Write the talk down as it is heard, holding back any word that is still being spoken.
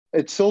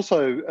It's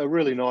also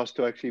really nice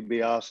to actually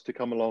be asked to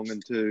come along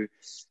and to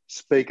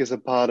speak as a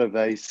part of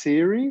a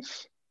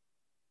series.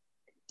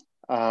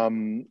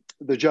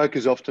 The joke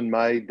is often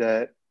made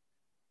that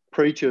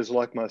preachers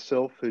like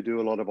myself, who do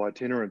a lot of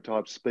itinerant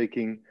type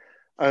speaking,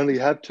 only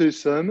have two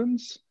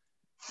sermons.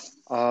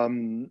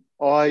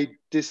 I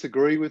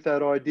disagree with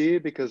that idea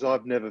because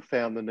I've never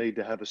found the need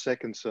to have a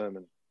second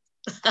sermon.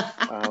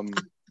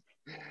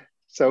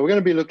 So we're going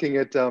to be looking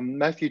at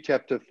Matthew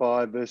chapter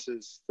 5,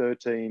 verses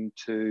 13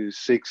 to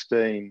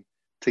 16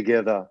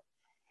 together.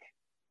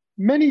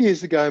 Many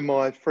years ago,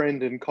 my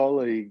friend and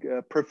colleague,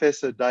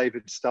 Professor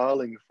David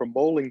Starling from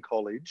Morling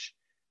College,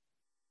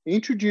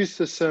 introduced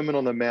the Sermon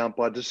on the Mount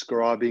by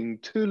describing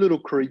two little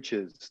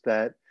creatures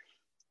that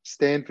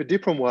stand for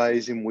different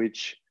ways in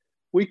which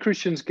we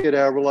Christians get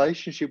our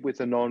relationship with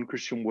the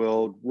non-Christian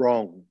world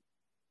wrong.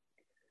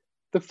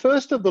 The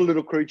first of the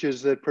little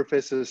creatures that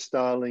Professor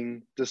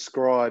Starling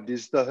described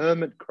is the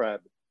hermit crab.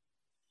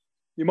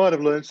 You might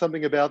have learned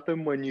something about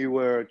them when you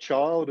were a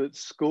child at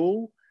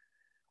school,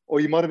 or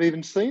you might have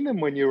even seen them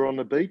when you were on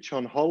the beach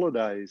on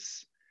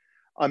holidays.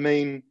 I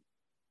mean,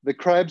 the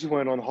crabs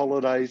weren't on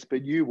holidays,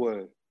 but you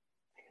were.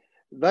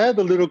 They are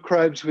the little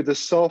crabs with the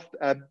soft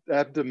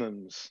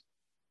abdomens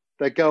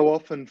that go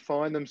off and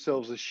find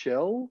themselves a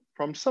shell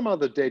from some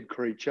other dead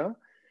creature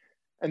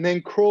and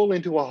then crawl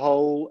into a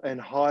hole and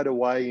hide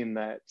away in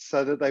that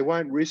so that they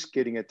won't risk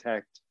getting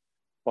attacked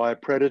by a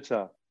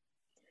predator.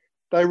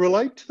 They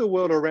relate to the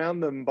world around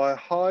them by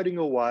hiding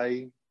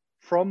away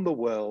from the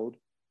world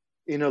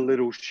in a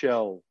little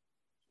shell.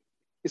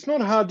 It's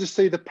not hard to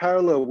see the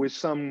parallel with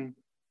some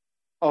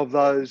of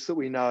those that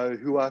we know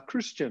who are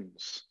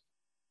Christians.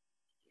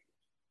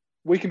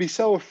 We can be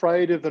so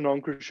afraid of the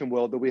non-Christian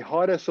world that we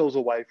hide ourselves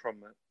away from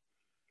it,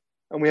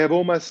 and we have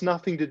almost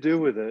nothing to do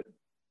with it.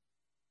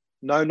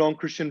 No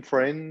non-Christian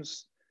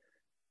friends,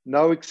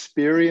 no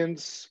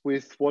experience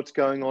with what's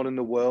going on in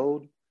the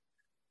world,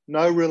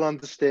 no real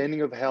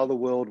understanding of how the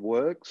world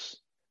works,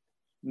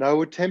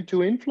 no attempt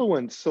to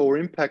influence or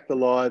impact the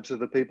lives of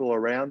the people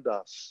around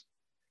us,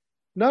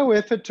 no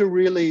effort to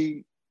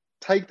really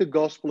take the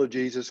gospel of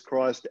Jesus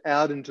Christ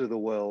out into the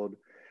world,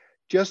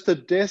 just a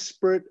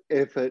desperate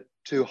effort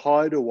to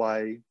hide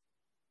away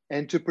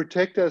and to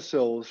protect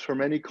ourselves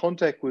from any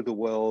contact with the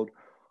world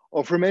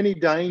or from any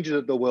danger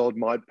that the world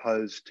might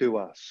pose to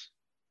us.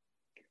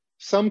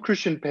 Some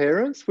Christian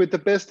parents, with the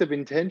best of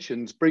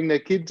intentions, bring their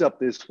kids up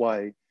this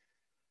way.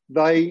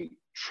 They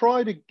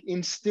try to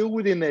instill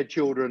within their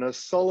children a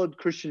solid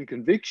Christian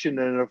conviction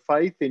and a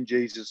faith in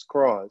Jesus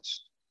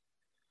Christ,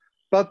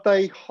 but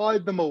they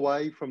hide them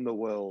away from the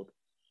world.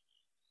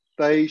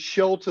 They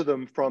shelter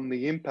them from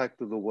the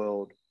impact of the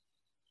world.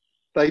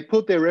 They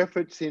put their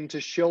efforts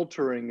into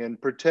sheltering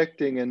and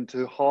protecting and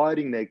to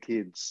hiding their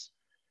kids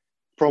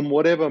from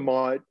whatever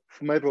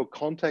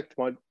contact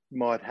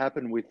might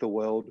happen with the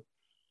world,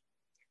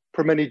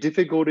 from any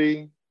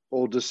difficulty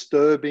or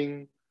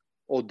disturbing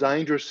or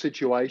dangerous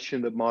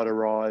situation that might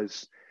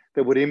arise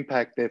that would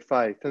impact their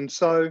faith. And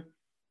so,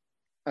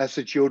 as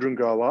the children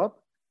grow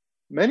up,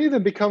 many of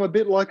them become a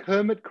bit like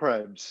hermit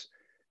crabs,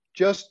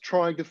 just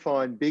trying to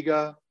find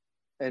bigger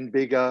and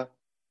bigger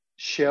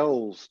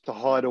shells to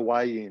hide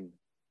away in.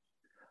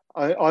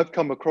 I've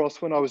come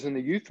across, when I was in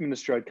the youth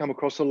ministry, I'd come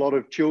across a lot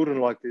of children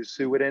like this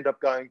who would end up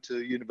going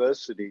to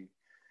university.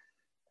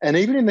 And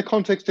even in the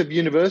context of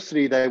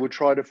university, they would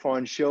try to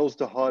find shells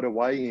to hide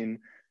away in,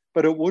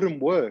 but it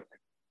wouldn't work.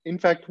 In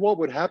fact, what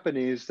would happen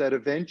is that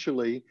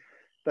eventually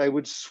they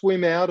would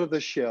swim out of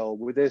the shell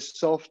with their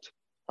soft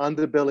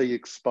underbelly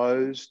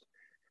exposed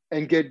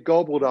and get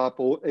gobbled up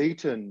or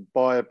eaten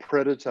by a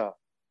predator,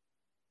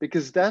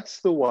 because that's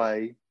the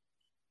way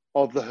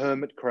of the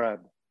hermit crab.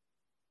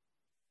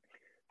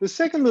 The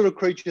second little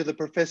creature that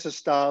Professor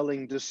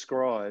Starling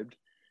described,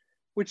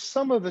 which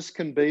some of us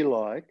can be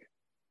like,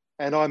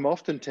 and I'm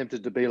often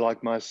tempted to be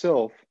like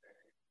myself,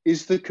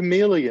 is the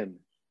chameleon.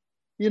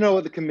 You know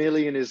what the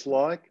chameleon is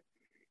like?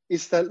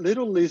 It's that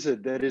little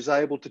lizard that is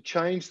able to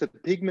change the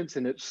pigments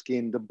in its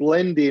skin to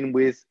blend in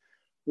with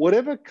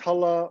whatever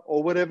color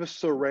or whatever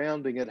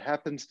surrounding it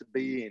happens to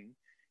be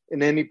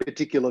in any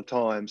particular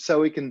time.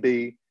 So it can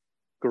be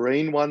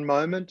green one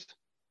moment,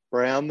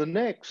 brown the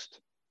next.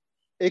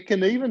 It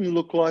can even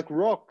look like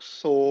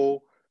rocks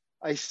or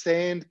a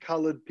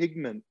sand-colored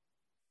pigment.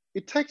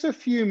 It takes a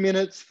few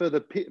minutes for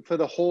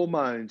the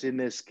hormones in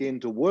their skin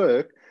to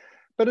work,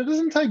 but it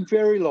doesn't take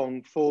very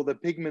long for the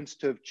pigments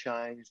to have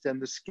changed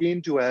and the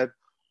skin to have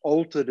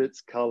altered its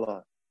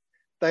color.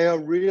 They are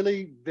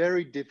really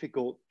very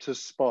difficult to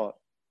spot.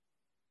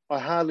 I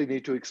hardly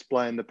need to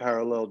explain the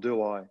parallel,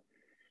 do I?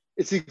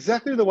 It's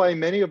exactly the way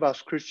many of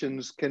us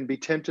Christians can be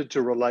tempted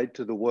to relate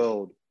to the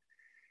world.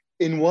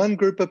 In one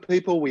group of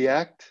people, we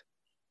act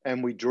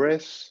and we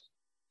dress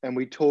and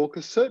we talk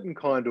a certain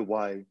kind of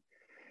way.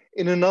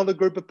 In another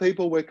group of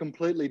people, we're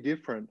completely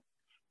different.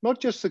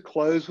 Not just the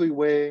clothes we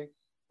wear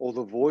or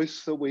the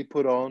voice that we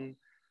put on,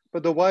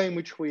 but the way in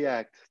which we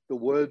act, the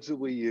words that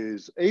we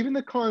use, even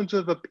the kinds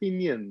of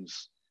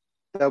opinions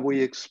that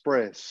we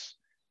express.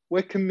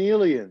 We're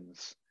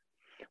chameleons.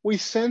 We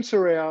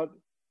censor out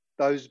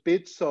those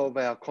bits of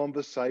our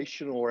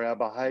conversation or our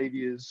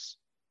behaviours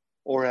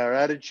or our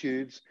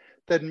attitudes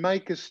that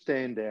make us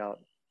stand out,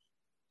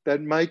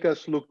 that make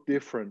us look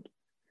different.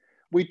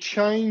 We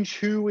change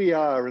who we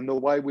are and the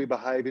way we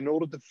behave in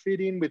order to fit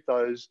in with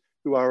those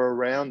who are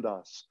around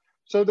us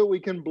so that we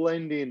can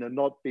blend in and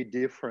not be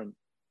different.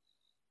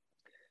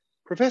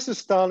 Professor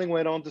Starling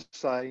went on to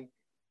say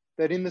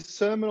that in the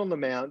Sermon on the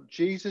Mount,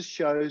 Jesus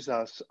shows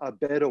us a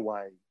better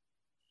way.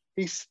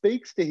 He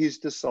speaks to his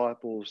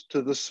disciples,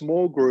 to the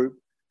small group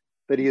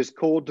that he has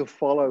called to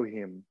follow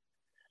him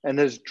and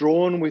has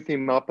drawn with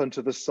him up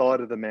onto the side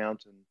of the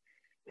mountain.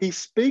 He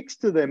speaks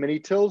to them and he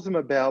tells them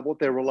about what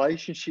their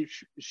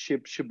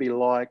relationship should be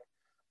like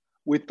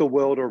with the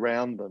world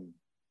around them.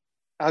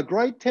 Our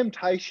great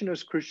temptation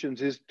as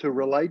Christians is to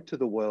relate to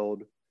the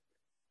world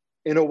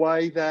in a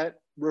way that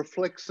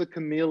reflects the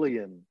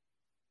chameleon.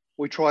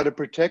 We try to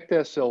protect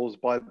ourselves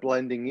by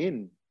blending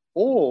in,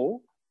 or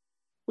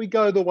we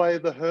go the way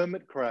of the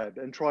hermit crab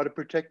and try to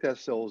protect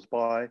ourselves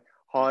by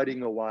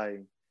hiding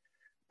away.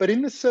 But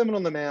in the Sermon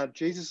on the Mount,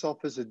 Jesus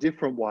offers a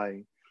different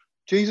way.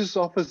 Jesus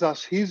offers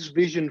us his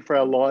vision for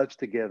our lives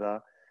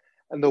together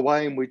and the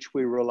way in which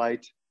we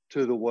relate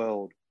to the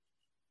world.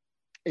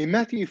 In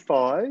Matthew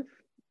 5,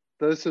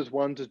 verses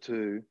 1 to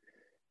 2,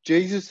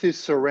 Jesus is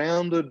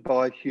surrounded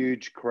by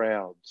huge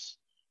crowds.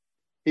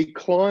 He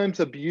climbs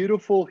a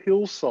beautiful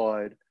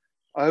hillside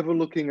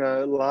overlooking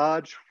a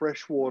large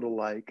freshwater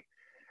lake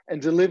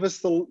and delivers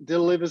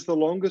the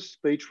longest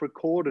speech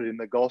recorded in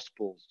the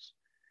Gospels.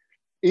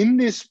 In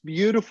this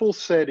beautiful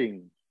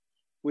setting,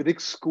 with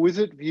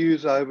exquisite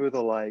views over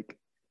the lake,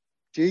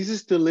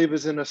 Jesus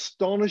delivers an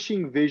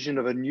astonishing vision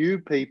of a new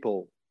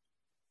people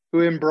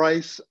who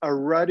embrace a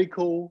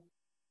radical,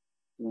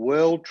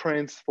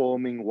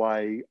 world-transforming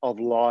way of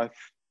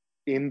life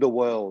in the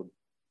world.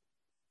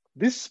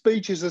 This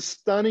speech is a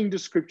stunning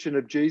description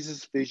of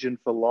Jesus' vision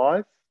for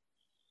life,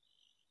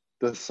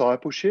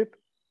 discipleship,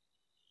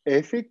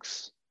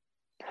 ethics,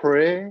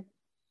 prayer,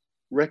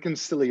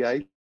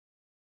 reconciliation,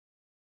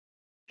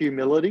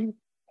 humility,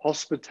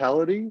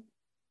 hospitality,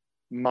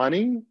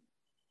 money,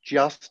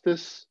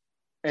 justice,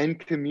 and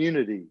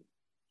community.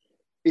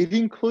 It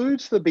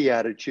includes the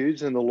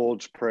Beatitudes and the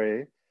Lord's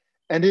Prayer,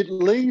 and it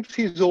leaves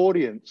his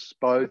audience,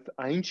 both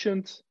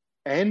ancient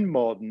and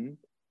modern,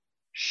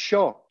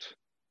 shocked,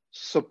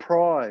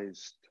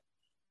 surprised,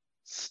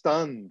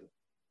 stunned,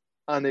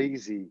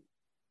 uneasy.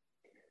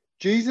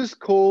 Jesus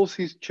calls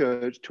his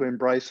church to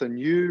embrace a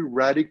new,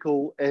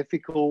 radical,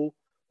 ethical,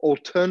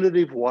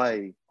 alternative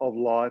way of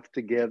life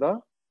together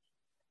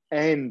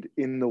and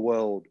in the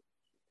world.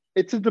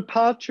 It's a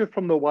departure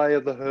from the way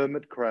of the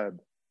hermit crab.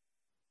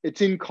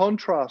 It's in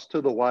contrast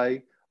to the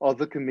way of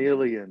the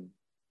chameleon.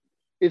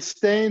 It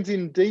stands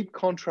in deep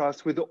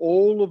contrast with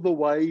all of the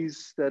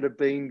ways that have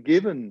been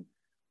given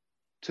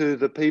to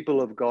the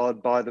people of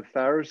God by the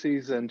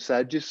Pharisees and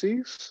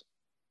Sadducees.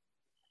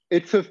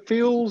 It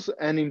fulfills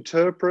and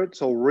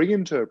interprets or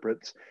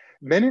reinterprets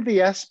many of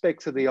the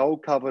aspects of the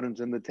Old Covenant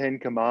and the Ten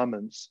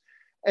Commandments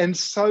and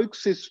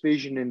soaks this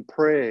vision in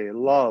prayer,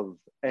 love,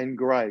 and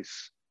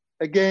grace.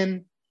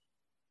 Again,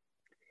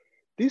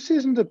 this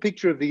isn't a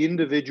picture of the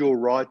individual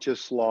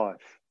righteous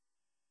life.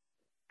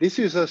 This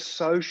is a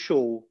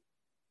social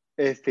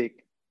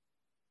ethic,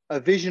 a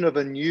vision of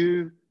a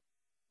new,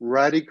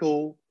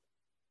 radical,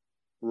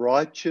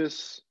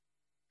 righteous,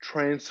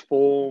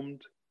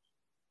 transformed,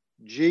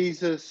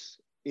 Jesus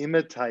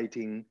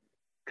imitating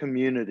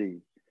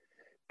community.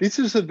 This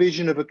is a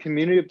vision of a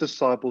community of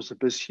disciples who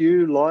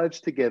pursue lives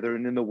together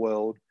and in the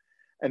world,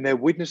 and their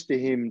witness to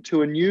him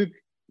to a new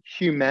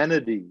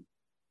humanity,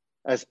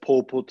 as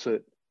Paul puts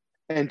it,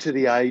 and to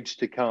the age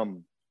to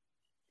come.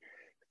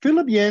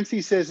 Philip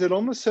Yancey says that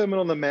on the Sermon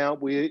on the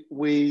Mount,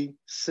 we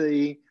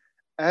see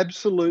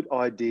absolute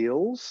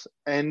ideals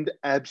and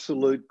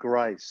absolute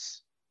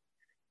grace.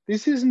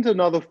 This isn't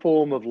another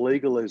form of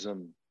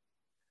legalism,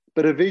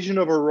 but a vision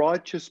of a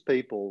righteous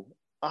people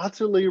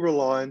utterly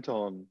reliant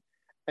on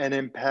and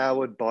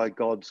empowered by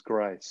God's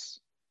grace.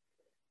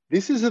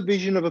 This is a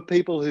vision of a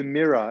people who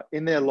mirror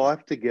in their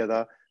life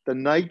together the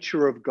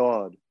nature of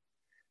God.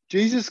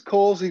 Jesus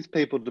calls these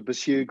people to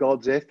pursue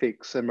God's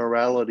ethics and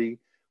morality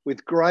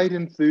with great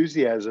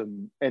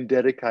enthusiasm and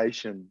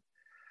dedication,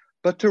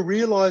 but to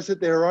realize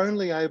that they're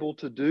only able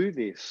to do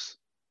this,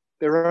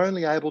 they're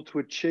only able to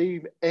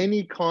achieve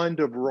any kind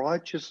of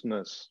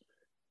righteousness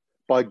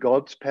by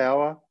God's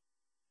power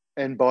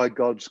and by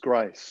God's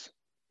grace.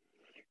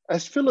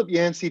 As Philip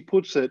Yancey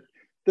puts it,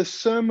 the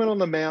Sermon on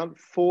the Mount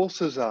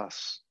forces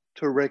us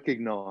to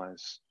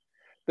recognize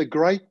the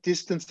great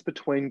distance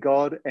between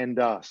God and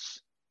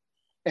us,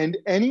 and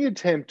any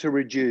attempt to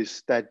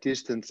reduce that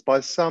distance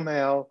by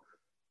somehow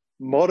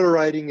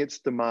moderating its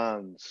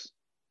demands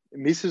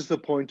misses the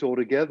point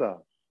altogether.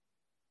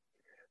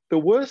 The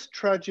worst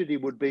tragedy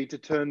would be to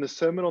turn the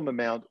Sermon on the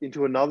Mount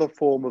into another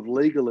form of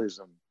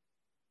legalism.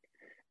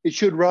 It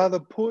should rather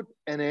put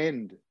an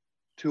end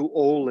to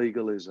all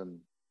legalism.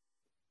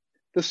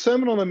 The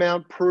Sermon on the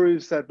Mount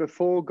proves that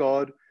before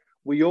God,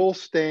 we all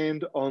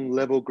stand on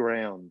level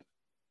ground.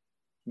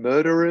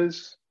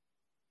 murderers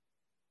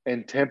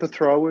and temper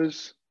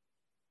throwers,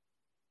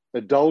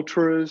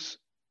 adulterers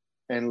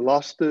and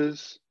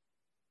lusters,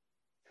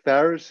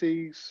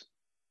 Pharisees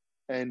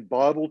and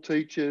Bible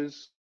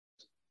teachers,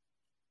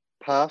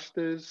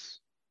 pastors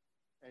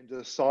and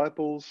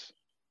disciples,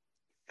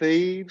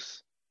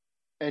 thieves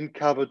and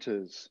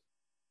coveters.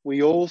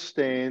 We all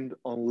stand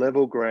on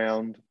level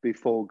ground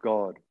before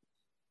God.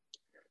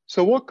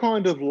 So what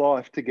kind of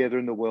life together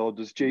in the world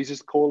does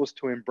Jesus call us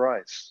to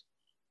embrace?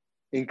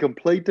 In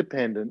complete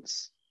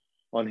dependence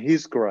on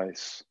his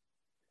grace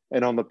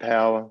and on the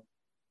power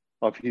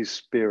of his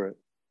Spirit.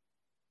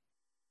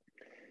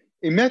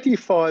 In Matthew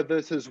 5,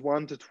 verses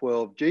 1 to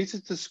 12, Jesus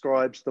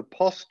describes the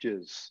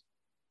postures,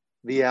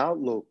 the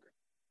outlook,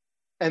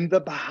 and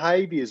the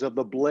behaviors of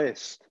the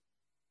blessed.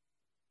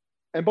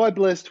 And by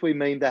blessed, we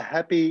mean the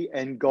happy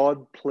and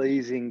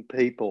God-pleasing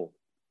people.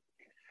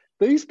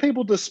 These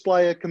people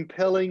display a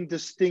compelling,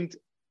 distinct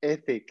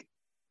ethic.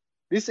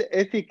 This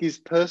ethic is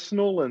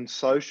personal and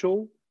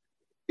social.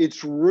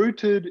 It's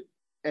rooted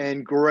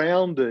and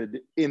grounded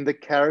in the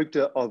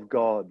character of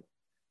God.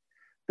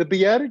 The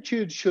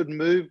Beatitudes should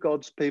move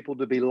God's people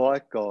to be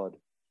like God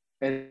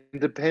and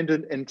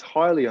dependent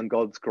entirely on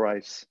God's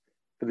grace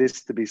for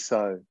this to be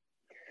so.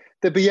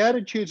 The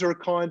Beatitudes are a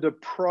kind of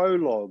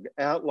prologue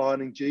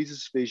outlining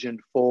Jesus' vision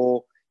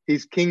for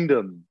his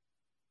kingdom,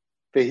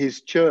 for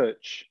his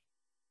church,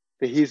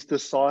 for his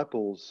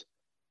disciples,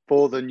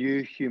 for the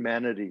new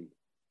humanity.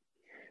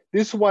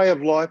 This way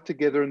of life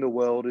together in the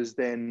world is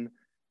then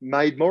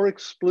made more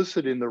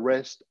explicit in the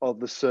rest of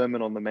the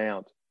Sermon on the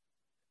Mount.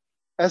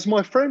 As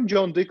my friend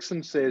John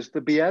Dixon says,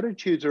 the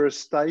Beatitudes are a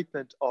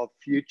statement of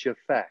future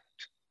fact.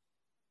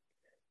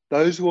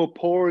 Those who are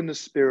poor in the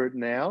Spirit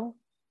now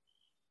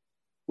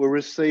will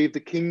receive the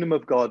kingdom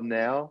of God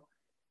now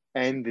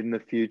and in the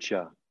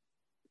future.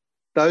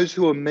 Those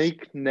who are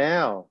meek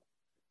now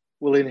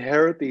will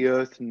inherit the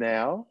earth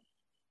now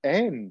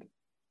and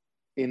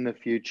in the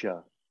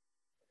future.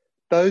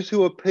 Those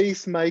who are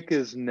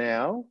peacemakers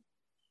now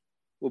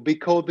will be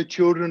called the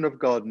children of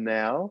God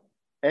now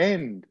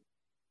and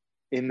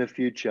in the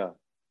future.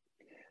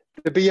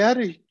 The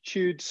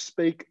Beatitudes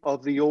speak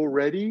of the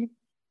already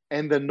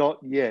and the not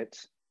yet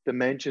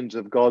dimensions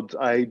of God's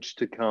age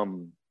to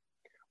come.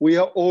 We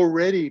are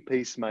already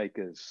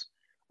peacemakers.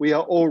 We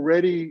are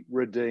already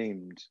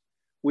redeemed.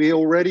 We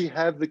already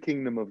have the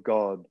kingdom of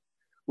God.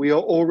 We are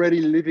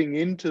already living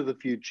into the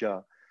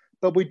future,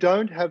 but we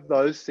don't have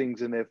those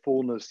things in their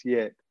fullness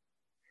yet.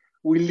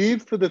 We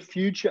live for the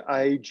future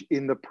age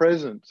in the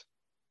present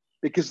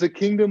because the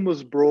kingdom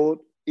was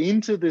brought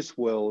into this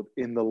world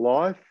in the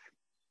life,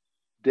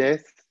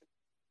 death,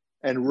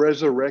 and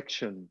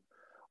resurrection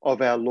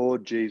of our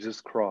Lord Jesus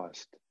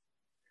Christ.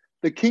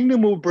 The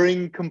kingdom will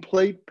bring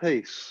complete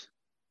peace.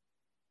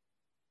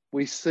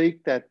 We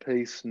seek that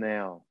peace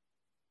now.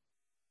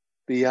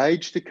 The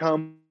age to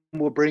come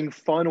will bring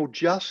final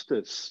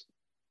justice.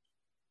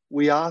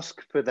 We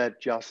ask for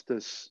that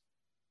justice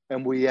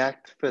and we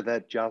act for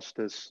that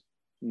justice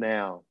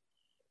now.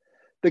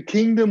 The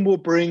kingdom will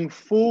bring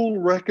full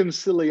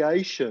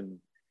reconciliation.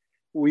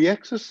 We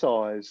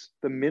exercise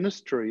the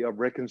ministry of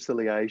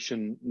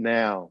reconciliation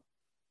now.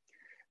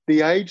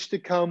 The age to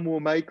come will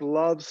make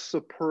love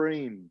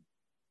supreme.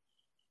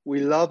 We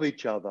love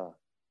each other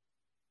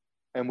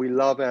and we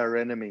love our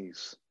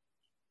enemies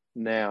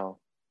now.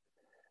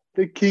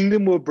 The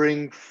kingdom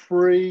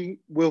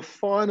will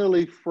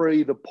finally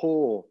free the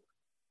poor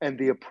and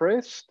the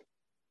oppressed.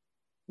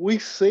 We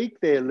seek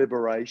their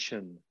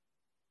liberation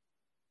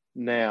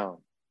now.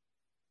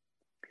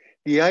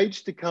 The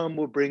age to come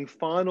will bring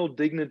final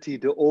dignity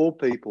to all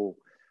people,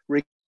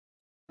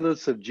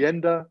 regardless of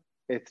gender,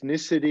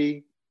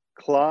 ethnicity,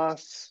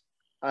 class,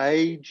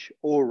 age,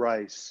 or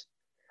race.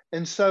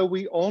 And so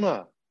we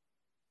honor,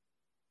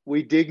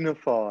 we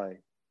dignify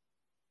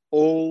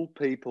all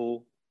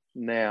people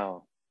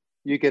now.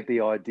 You get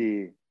the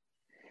idea.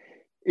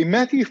 In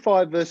Matthew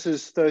 5,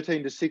 verses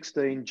 13 to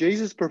 16,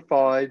 Jesus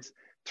provides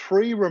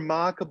three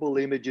remarkable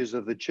images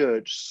of the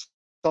church: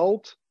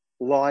 salt,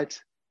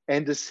 light,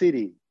 and a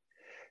city.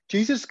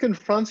 Jesus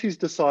confronts his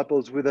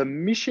disciples with a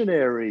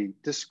missionary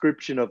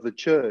description of the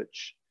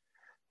church.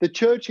 The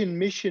church in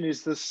mission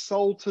is the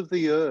salt of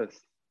the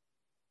earth,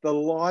 the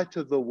light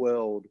of the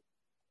world,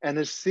 and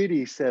a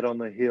city set on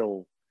the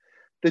hill.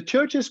 The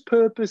church's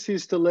purpose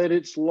is to let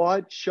its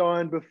light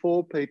shine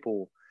before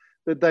people,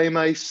 that they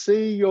may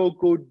see your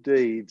good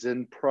deeds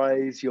and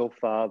praise your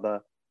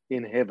Father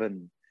in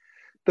heaven.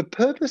 The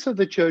purpose of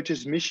the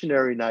church's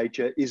missionary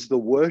nature is the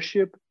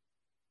worship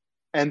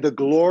and the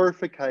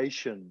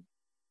glorification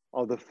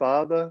of the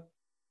Father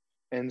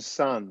and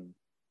Son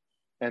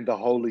and the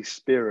Holy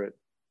Spirit.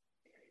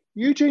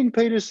 Eugene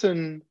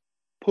Peterson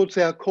puts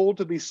our call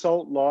to be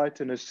salt,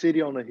 light, and a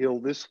city on a hill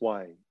this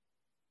way: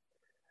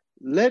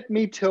 let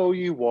me tell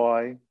you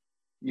why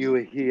you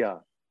are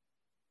here.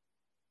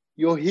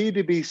 You're here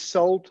to be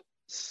salt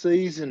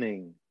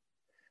seasoning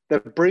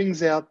that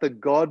brings out the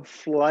God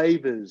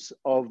flavors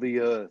of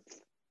the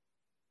earth.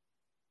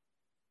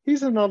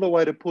 Here's another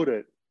way to put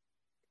it: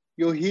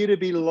 you're here to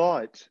be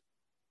light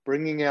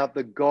bringing out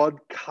the God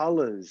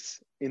colors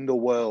in the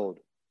world.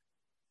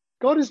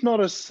 God is not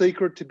a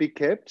secret to be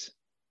kept.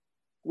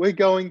 We're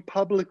going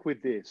public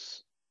with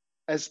this,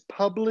 as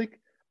public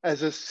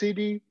as a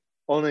city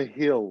on a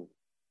hill.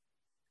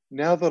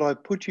 Now that I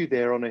put you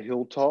there on a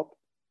hilltop,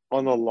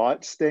 on a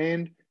light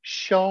stand,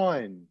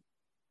 shine.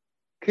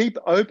 Keep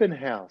open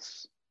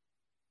house.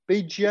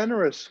 Be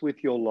generous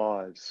with your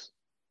lives.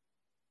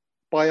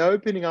 By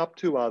opening up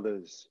to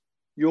others,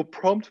 you'll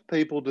prompt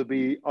people to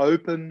be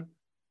open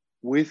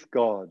with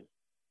God,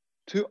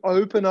 to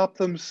open up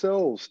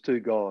themselves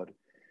to God,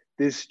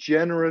 this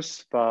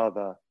generous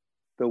Father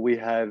that we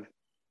have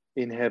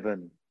in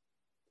heaven.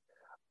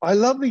 I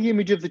love the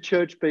image of the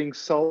church being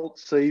salt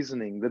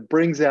seasoning that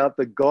brings out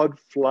the God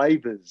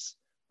flavors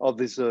of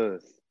this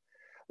earth,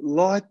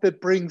 light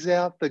that brings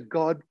out the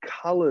God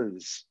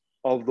colors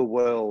of the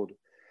world,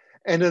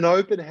 and an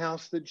open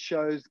house that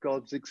shows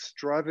God's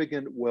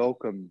extravagant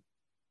welcome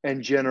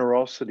and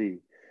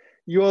generosity.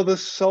 You are the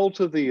salt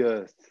of the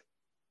earth.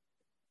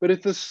 But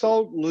if the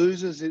salt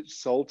loses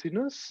its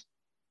saltiness,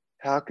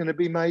 how can it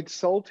be made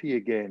salty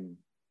again?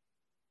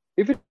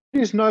 If it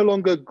is no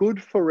longer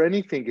good for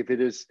anything, if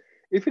it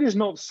is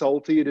not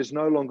salty, it is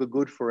no longer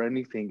good for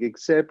anything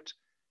except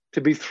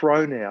to be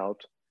thrown out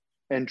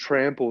and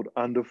trampled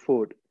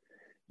underfoot.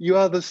 You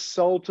are the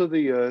salt of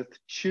the earth.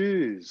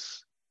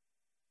 Choose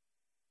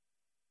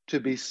to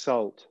be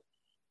salt.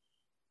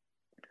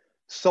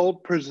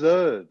 Salt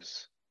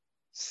preserves,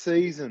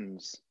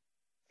 seasons,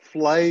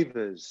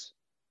 flavors,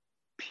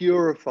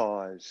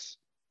 purifies.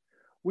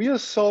 We are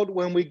salt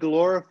when we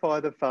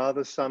glorify the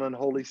Father, Son, and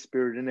Holy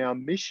Spirit in our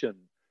mission,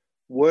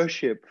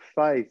 worship,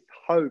 faith,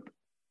 hope,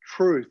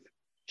 truth,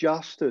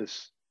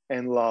 justice,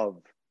 and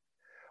love.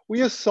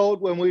 We are salt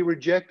when we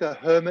reject a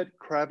hermit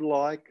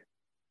crab-like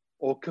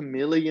or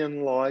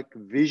chameleon-like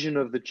vision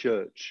of the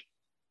church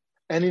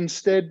and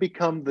instead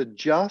become the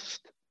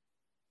just,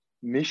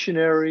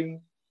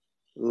 missionary,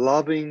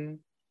 loving,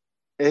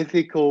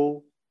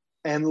 ethical,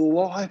 and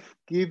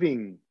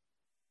life-giving,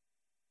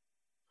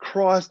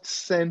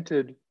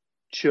 Christ-centered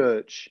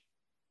church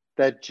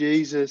that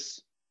Jesus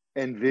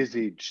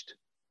envisaged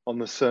on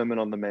the Sermon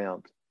on the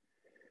Mount.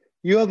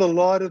 You are the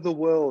light of the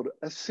world.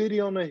 A city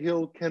on a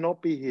hill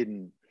cannot be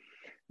hidden.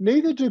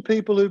 Neither do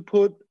people who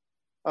put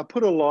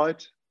a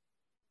light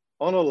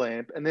on a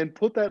lamp and then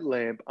put that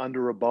lamp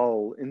under a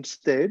bowl.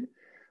 Instead,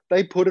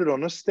 they put it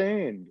on a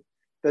stand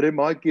that it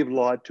might give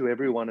light to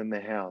everyone in the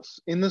house.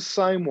 In the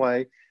same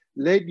way,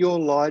 let your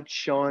light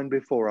shine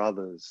before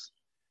others,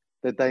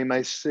 that they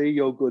may see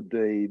your good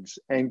deeds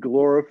and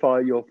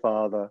glorify your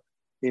Father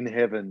in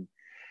heaven.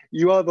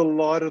 You are the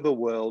light of the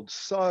world,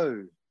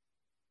 so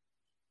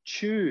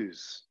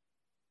choose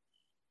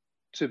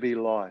to be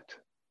light.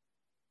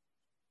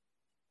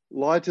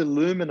 Light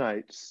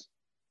illuminates,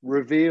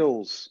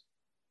 reveals,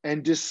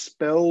 and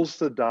dispels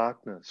the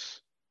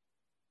darkness.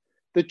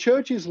 The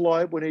church is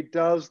light when it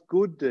does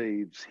good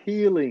deeds,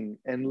 healing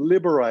and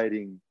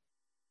liberating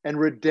and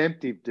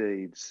redemptive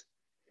deeds.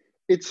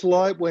 It's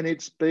light when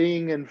its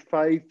being and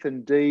faith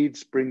and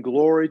deeds bring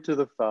glory to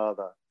the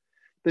Father.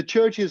 The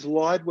church is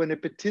light when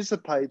it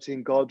participates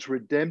in God's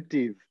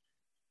redemptive,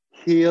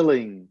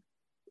 healing,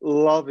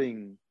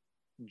 loving,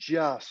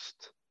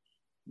 just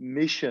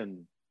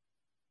mission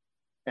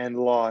and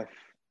life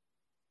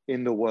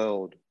in the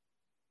world.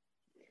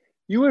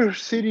 You are a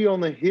city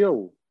on a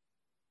hill.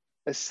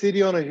 A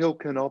city on a hill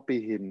cannot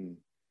be hidden.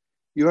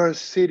 You are a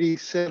city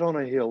set on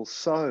a hill,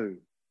 so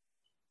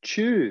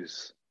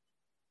choose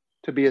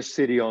to be a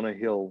city on a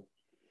hill.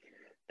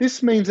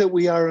 This means that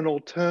we are an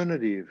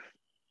alternative,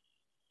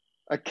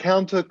 a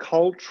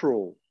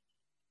countercultural,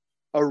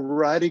 a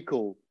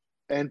radical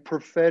and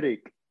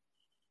prophetic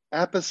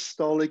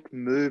apostolic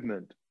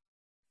movement.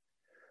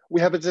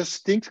 We have a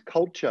distinct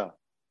culture,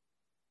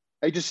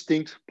 a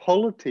distinct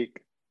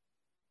politic,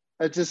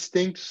 a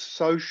distinct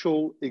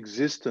social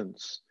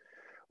existence.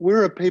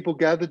 We're a people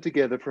gathered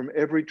together from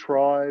every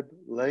tribe,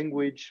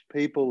 language,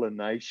 people, and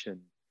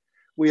nation.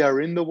 We are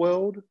in the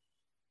world,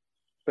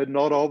 but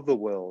not of the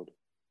world.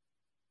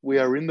 We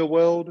are in the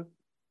world,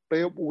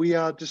 but we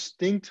are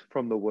distinct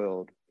from the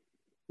world.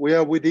 We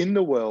are within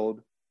the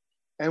world,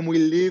 and we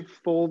live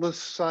for the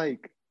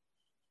sake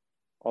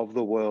of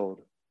the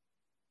world.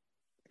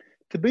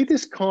 To be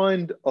this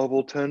kind of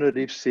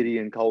alternative city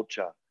and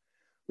culture,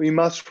 we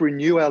must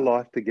renew our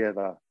life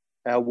together,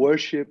 our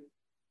worship,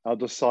 our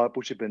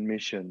discipleship and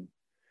mission.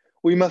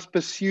 We must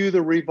pursue the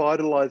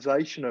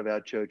revitalization of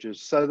our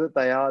churches so that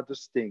they are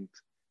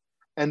distinct.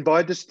 And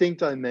by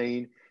distinct, I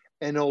mean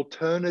an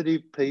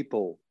alternative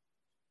people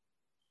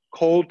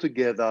called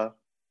together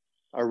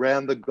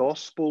around the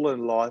gospel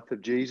and life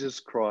of Jesus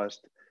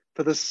Christ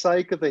for the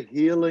sake of the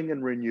healing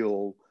and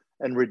renewal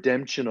and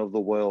redemption of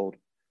the world.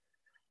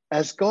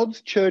 As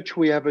God's church,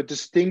 we have a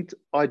distinct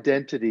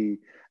identity,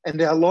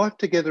 and our life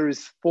together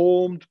is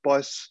formed by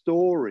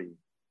story.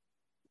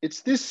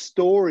 It's this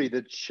story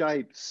that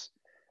shapes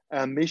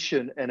our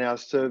mission and our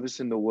service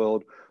in the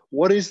world.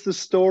 What is the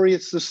story?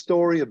 It's the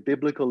story of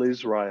biblical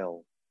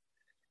Israel.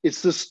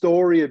 It's the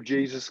story of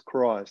Jesus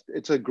Christ.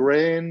 It's a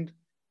grand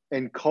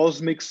and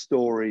cosmic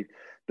story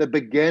that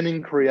began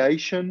in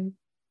creation,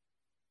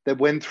 that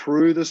went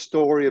through the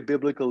story of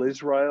biblical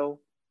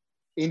Israel,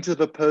 into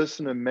the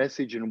person and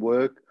message and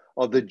work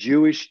of the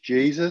Jewish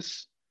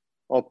Jesus,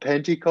 of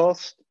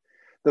Pentecost,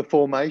 the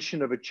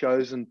formation of a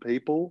chosen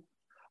people,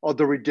 of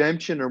the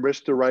redemption and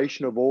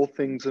restoration of all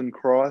things in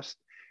Christ.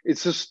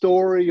 It's a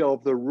story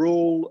of the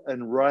rule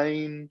and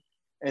reign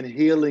and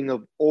healing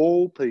of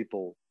all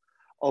people,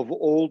 of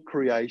all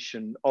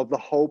creation, of the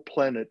whole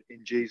planet in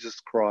Jesus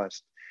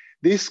Christ.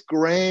 This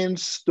grand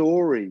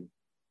story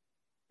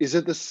is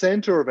at the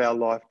center of our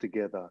life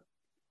together,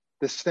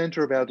 the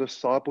center of our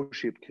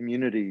discipleship,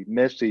 community,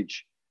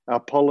 message, our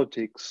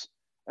politics,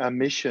 our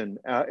mission,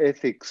 our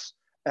ethics,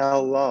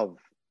 our love.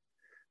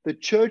 The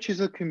church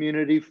is a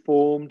community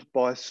formed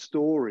by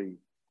story,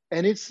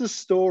 and it's the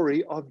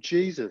story of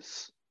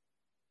Jesus.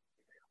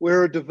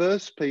 We're a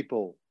diverse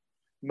people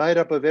made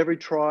up of every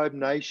tribe,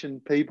 nation,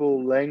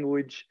 people,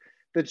 language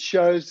that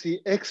shows the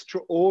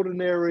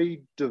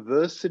extraordinary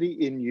diversity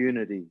in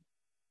unity,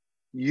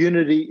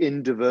 unity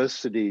in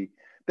diversity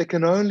that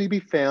can only be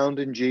found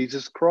in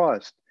Jesus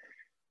Christ.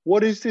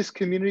 What is this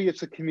community?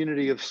 It's a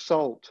community of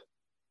salt,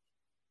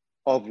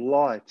 of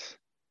light,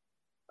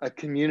 a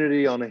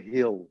community on a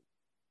hill.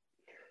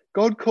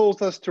 God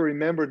calls us to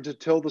remember and to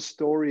tell the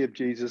story of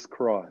Jesus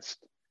Christ,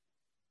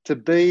 to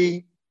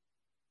be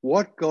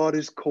what God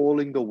is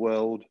calling the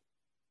world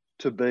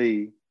to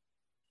be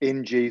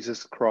in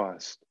Jesus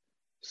Christ,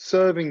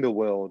 serving the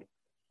world,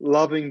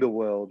 loving the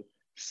world,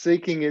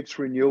 seeking its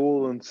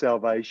renewal and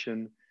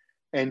salvation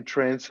and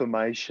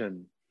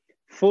transformation,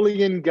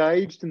 fully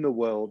engaged in the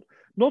world,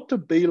 not to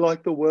be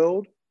like the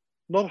world,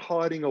 not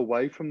hiding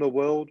away from the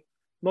world,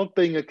 not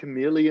being a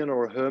chameleon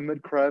or a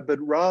hermit crab, but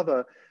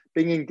rather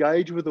being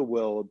engaged with the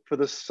world for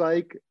the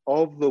sake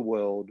of the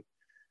world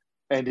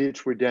and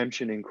its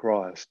redemption in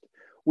Christ.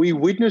 We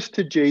witness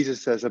to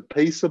Jesus as a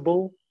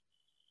peaceable,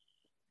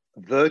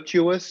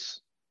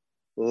 virtuous,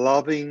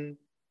 loving,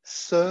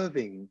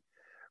 serving,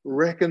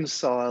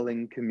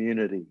 reconciling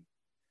community.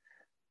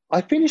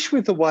 I finish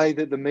with the way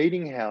that the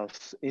Meeting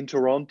House in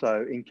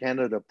Toronto in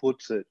Canada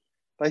puts it.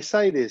 They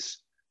say this: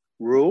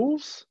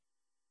 rules,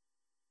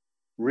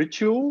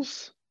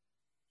 rituals,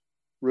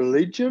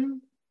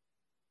 religion,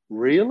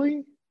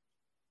 really?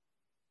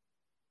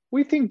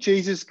 We think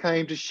Jesus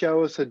came to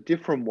show us a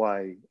different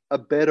way, a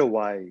better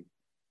way,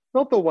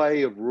 not the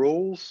way of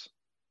rules,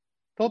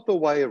 not the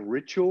way of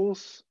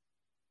rituals,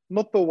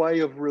 not the way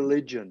of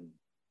religion.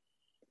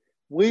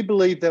 We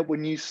believe that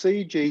when you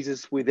see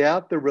Jesus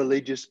without the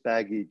religious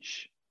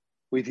baggage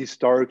we've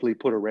historically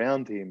put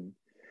around him,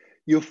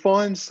 you'll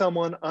find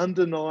someone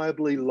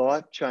undeniably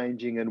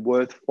life-changing and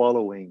worth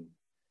following.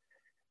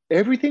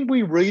 Everything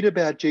we read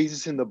about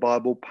Jesus in the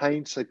Bible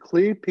paints a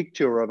clear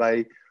picture of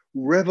a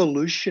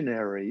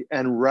revolutionary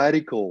and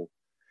radical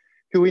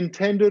who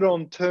intended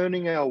on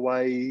turning our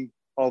way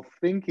of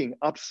thinking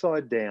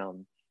upside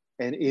down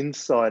and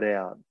inside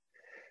out.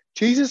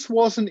 Jesus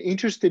wasn't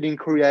interested in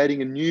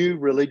creating a new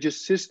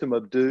religious system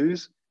of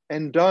do's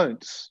and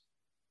don'ts,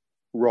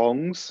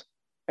 wrongs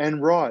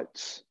and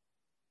rights,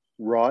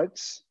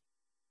 rights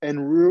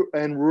and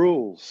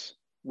rules.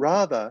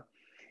 Rather,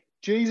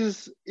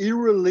 Jesus'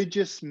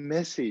 irreligious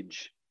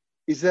message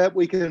is that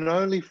we can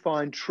only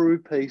find true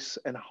peace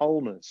and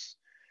wholeness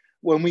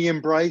when we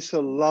embrace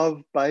a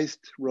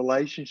love-based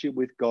relationship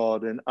with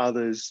God and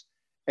others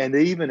and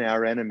even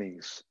our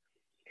enemies.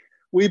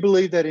 We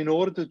believe that in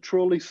order to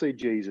truly see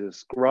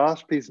Jesus,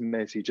 grasp his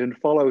message and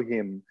follow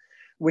him,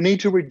 we need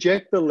to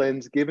reject the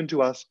lens given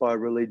to us by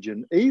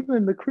religion,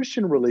 even the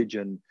Christian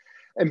religion,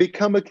 and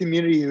become a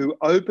community who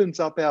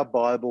opens up our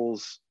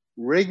Bibles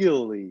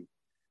regularly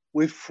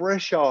with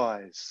fresh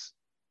eyes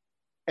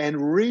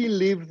and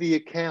relive the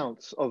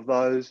accounts of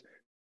those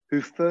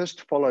who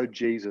first followed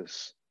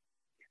Jesus.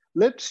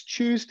 Let's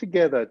choose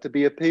together to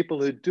be a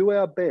people who do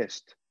our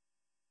best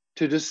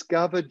to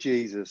discover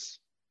Jesus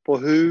for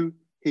who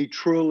he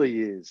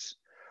truly is.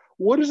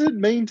 What does it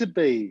mean to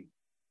be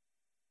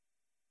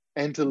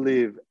and to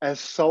live as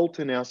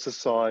salt in our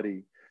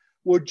society?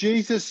 Well,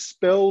 Jesus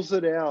spells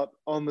it out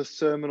on the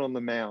Sermon on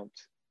the Mount.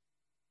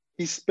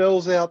 He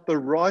spells out the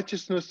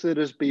righteousness that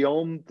is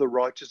beyond the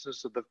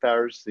righteousness of the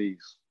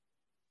Pharisees,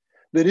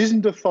 that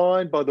isn't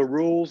defined by the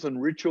rules and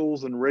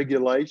rituals and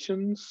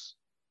regulations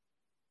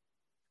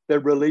that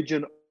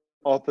religion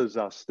offers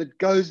us, that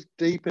goes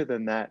deeper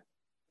than that.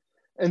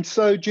 And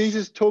so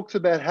Jesus talks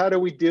about how do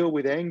we deal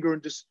with anger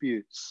and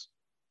disputes?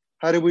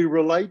 How do we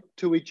relate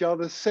to each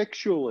other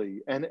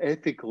sexually and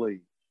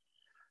ethically?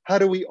 How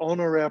do we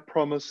honor our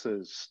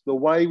promises? The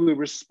way we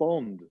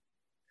respond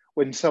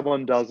when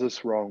someone does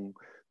us wrong,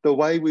 the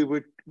way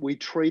we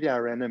treat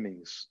our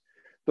enemies,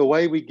 the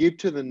way we give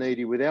to the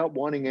needy without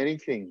wanting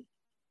anything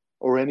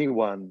or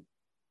anyone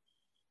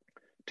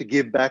to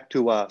give back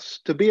to us,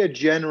 to be a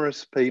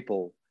generous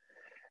people.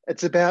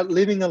 It's about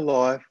living a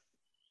life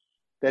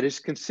that is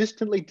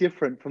consistently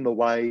different from the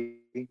way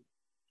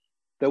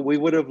that we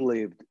would have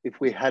lived if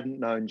we hadn't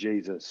known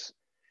Jesus.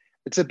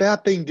 It's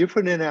about being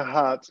different in our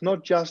hearts,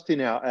 not just in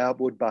our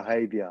outward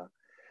behavior.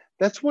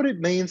 That's what it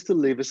means to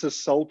live as the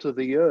salt of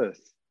the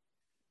earth.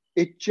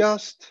 It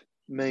just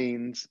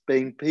means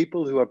being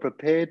people who are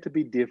prepared to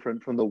be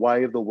different from the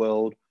way of the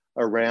world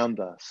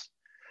around us.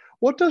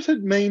 What does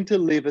it mean to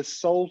live as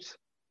salt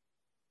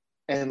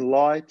and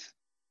light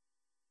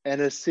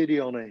and a city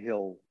on a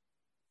hill?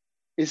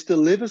 Is to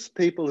live as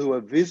people who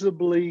are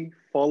visibly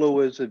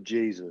followers of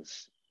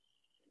Jesus.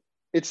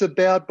 It's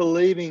about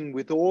believing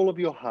with all of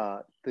your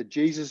heart that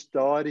Jesus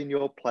died in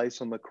your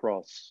place on the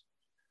cross,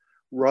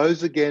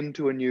 rose again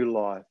to a new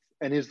life,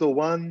 and is the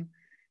one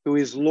who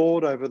is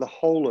Lord over the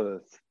whole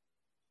earth.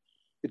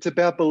 It's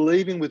about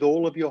believing with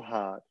all of your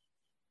heart,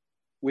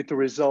 with the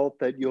result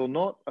that you're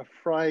not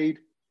afraid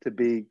to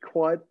be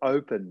quite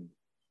open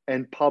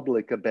and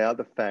public about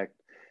the fact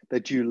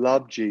that you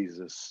love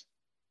Jesus,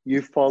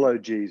 you follow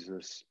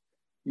Jesus,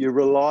 you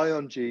rely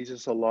on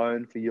Jesus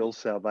alone for your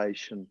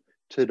salvation.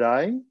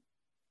 Today,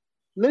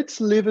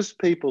 let's live as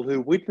people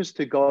who witness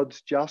to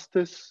God's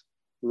justice,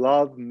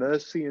 love,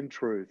 mercy, and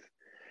truth,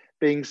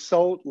 being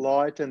salt,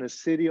 light, and a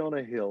city on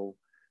a hill,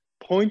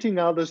 pointing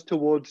others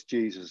towards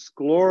Jesus,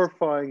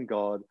 glorifying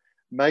God,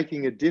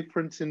 making a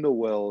difference in the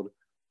world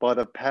by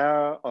the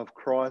power of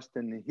Christ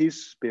and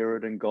his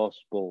Spirit and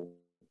gospel.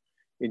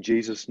 In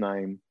Jesus'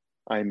 name,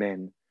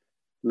 amen.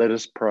 Let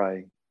us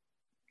pray.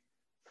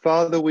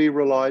 Father, we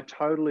rely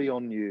totally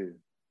on you.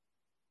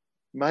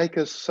 Make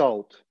us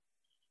salt,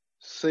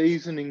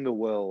 seasoning the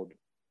world.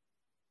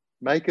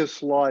 Make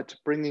us light,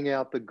 bringing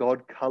out the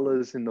God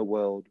colours in the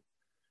world.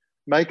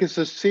 Make us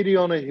a city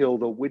on a hill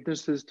that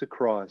witnesses to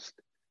Christ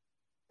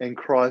and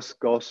Christ's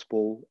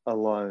gospel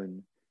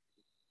alone.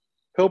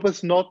 Help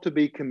us not to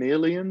be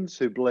chameleons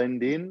who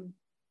blend in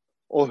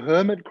or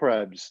hermit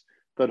crabs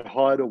that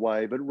hide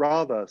away, but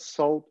rather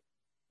salt,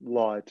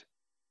 light,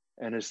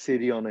 and a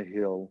city on a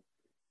hill.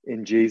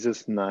 In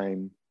Jesus'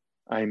 name,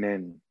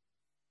 amen.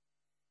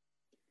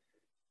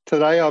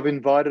 Today, I've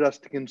invited us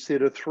to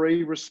consider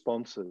 3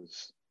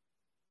 responses.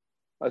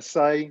 I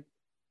say,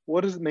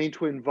 what does it mean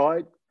to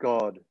invite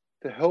God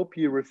to help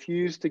you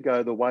refuse to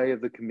go the way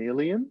of the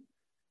chameleon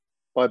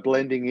by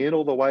blending in,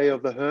 or the way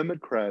of the hermit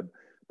crab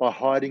by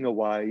hiding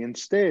away?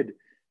 Instead,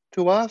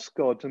 to ask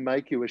God to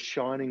make you a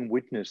shining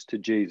witness to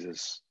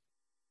Jesus.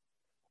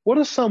 What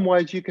are some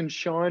ways you can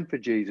shine for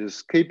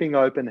Jesus? Keeping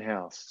open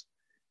house,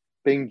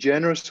 being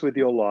generous with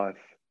your life,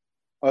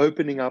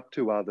 opening up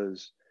to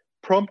others,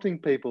 prompting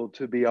people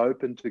to be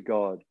open to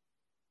God.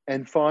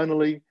 And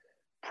finally,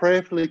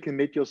 prayerfully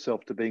commit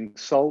yourself to being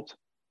salt,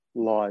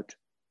 light,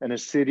 and a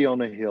city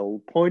on a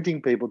hill,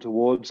 pointing people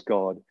towards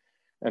God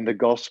and the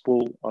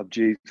gospel of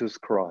Jesus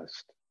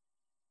Christ.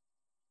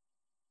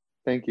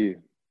 Thank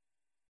you.